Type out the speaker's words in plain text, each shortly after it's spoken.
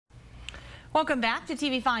Welcome back to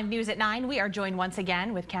TV5 News at 9. We are joined once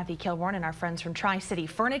again with Kathy Kilborn and our friends from Tri-City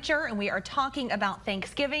Furniture, and we are talking about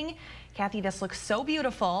Thanksgiving. Kathy, this looks so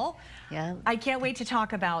beautiful. Yeah. I can't wait to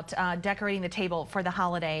talk about decorating the table for the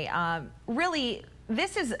holiday. Really,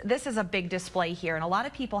 this is a big display here, and a lot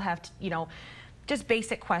of people have, just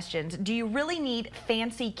basic questions. Do you really need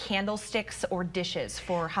fancy candlesticks or dishes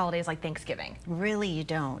for holidays like Thanksgiving? Really, you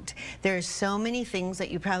don't. There's so many things that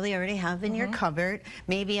you probably already have in your cupboard.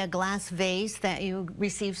 Maybe a glass vase that you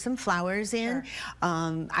received some flowers in.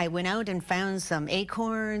 Sure. I went out and found some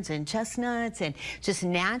acorns and chestnuts and just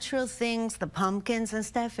natural things, the pumpkins and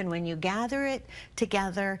stuff. And when you gather it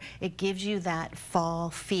together, it gives you that fall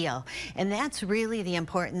feel. And that's really the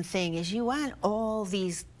important thing, is you want all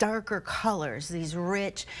these darker colors, these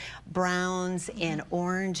rich browns and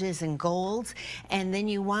oranges and golds, and then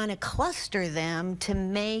you want to cluster them to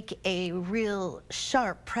make a real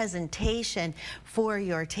sharp presentation for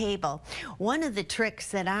your table. One of the tricks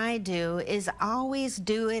that I do is always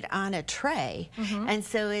do it on a tray, and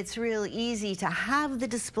so it's real easy to have the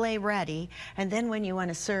display ready, and then when you want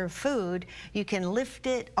to serve food, you can lift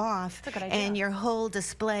it off and your whole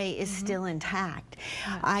display is still intact.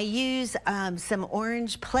 I use some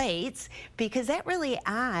orange plates because that really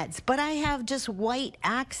adds, but I have just white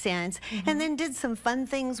accents, and then did some fun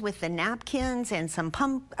things with the napkins and some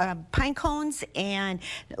pine cones and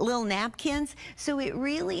little napkins, so it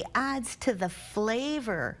really adds to the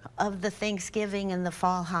flavor of the Thanksgiving and the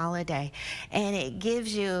fall holiday, and it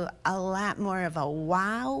gives you a lot more of a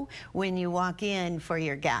wow when you walk in for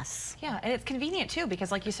your guests. Yeah, and it's convenient too,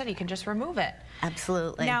 because like you said, you can just remove it.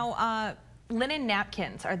 Absolutely. Now, linen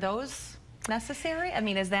napkins, are those necessary? I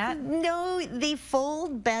mean, is that? No, they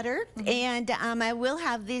fold better, and I will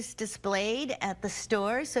have these displayed at the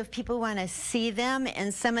store, so if people want to see them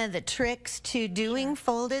and some of the tricks to doing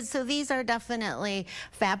folded. So these are definitely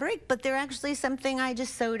fabric, but they're actually something I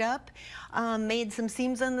just sewed up, made some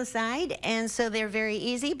seams on the side, and so they're very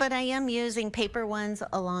easy, but I am using paper ones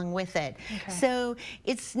along with it. So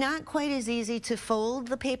it's not quite as easy to fold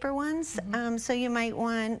the paper ones, so you might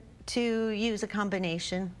want to use a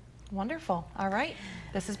combination. Wonderful. All right.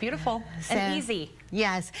 This is beautiful and easy.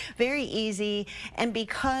 Yes, very easy. And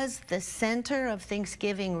because the center of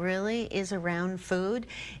Thanksgiving really is around food,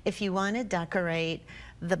 if you want to decorate,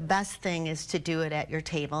 the best thing is to do it at your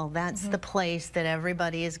table. That's the place that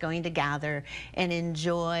everybody is going to gather and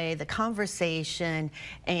enjoy the conversation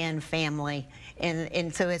and family.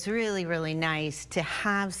 And so it's really, really nice to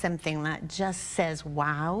have something that just says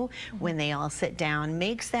wow when they all sit down.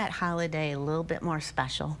 Makes that holiday a little bit more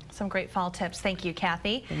special. Some great fall tips. Thank you,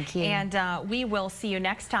 Kathy. Thank you. And we will see you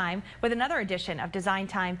next time with another edition of Design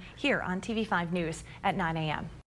Time here on TV5 News at 9 a.m.